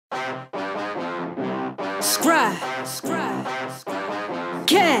Scribe,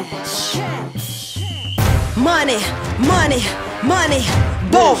 cash, money, money, money,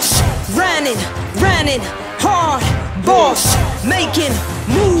 boss, running, hard, boss, making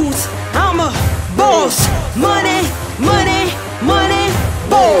moves, I'm a boss, money, money, money,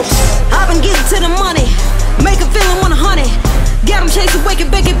 boss. I've been getting to the money, make a feeling 100, got them chasing,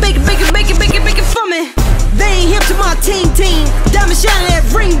 waking, baking for me. They ain't hip to my team, diamond shining that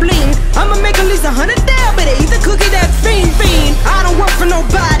ring bling. I'ma make at least 100 down, but they eat the cookie that fiend. I don't work for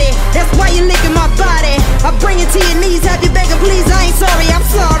nobody, that's why you licking my body. I bring it to your knees, have you begging please, I ain't sorry, I'm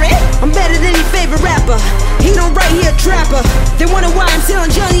sorry. I'm better than your favorite rapper, he don't write, he a trapper. They wonder why I'm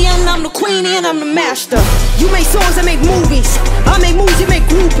selling Johnny and I'm the queen and I'm the master. You make songs, I make movies, I make moves, you make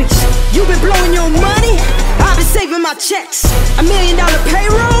groupies. You been blowing your money, I've been saving my checks. $1 million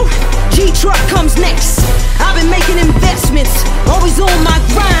payroll, G-Truck comes next. I've been making investments, always on my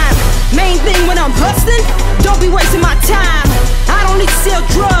grind. Main thing when I'm hustling, don't be wasting my time. I don't need to sell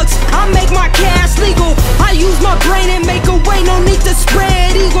drugs, I make my cash legal. I use my brain and make a way, no need to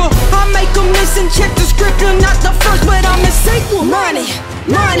spread eagle. I make them listen, check the script, I'm not the first, but I'm the sequel. Money,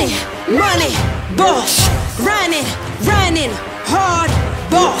 money, money, boss. Running, hard,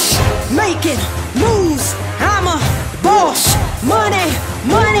 boss. Making moves, I'm a boss. Money,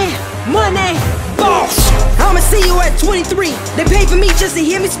 money, money, boss. I'ma see you at 23. They pay for me just to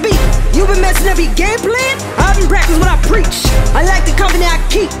hear me speak. You been messing up your game plan? I've been practicing what I preach. I like the company I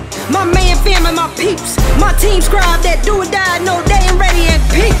keep. My man, family, my peeps. My team Scribe that do or die, no they ain't ready and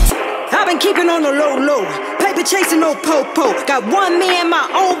peaked. I've been keeping on the low, paper chasing, no po-po. Got one man, my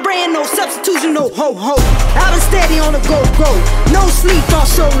own brand, no substitution, no ho-ho. I've been steady on the go, no sleep, all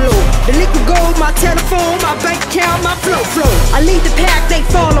solo. The liquid gold, my telephone, my bank account, my flow. I lead the pack, they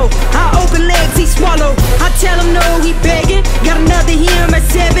follow. I open legs, he swallow. I tell him no, he begging. Got another here, I'm at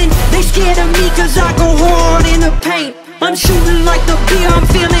 7. They scared of me cause I go hard in the paint. I'm shooting like the beer, I'm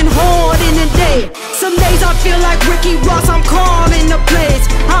feeling hard in the day. Some days I feel like Rick Ross, I'm calling the plays.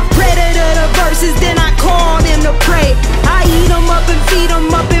 I'm predator the verses, then I call them to prey. I eat them up and feed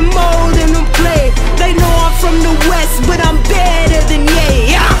them up and mold them to play. They know I'm from the west, but I'm better than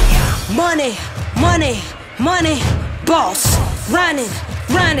yeah. Money, money, money, boss. Running,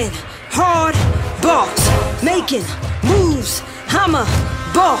 hard, boss. Making moves, I'm a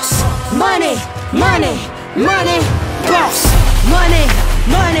boss. Money, money, money, boss. Money,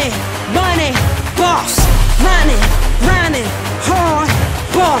 money, money, boss. Running, hard,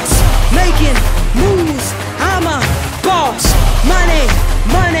 boss. Making moves, I'm a boss. Money,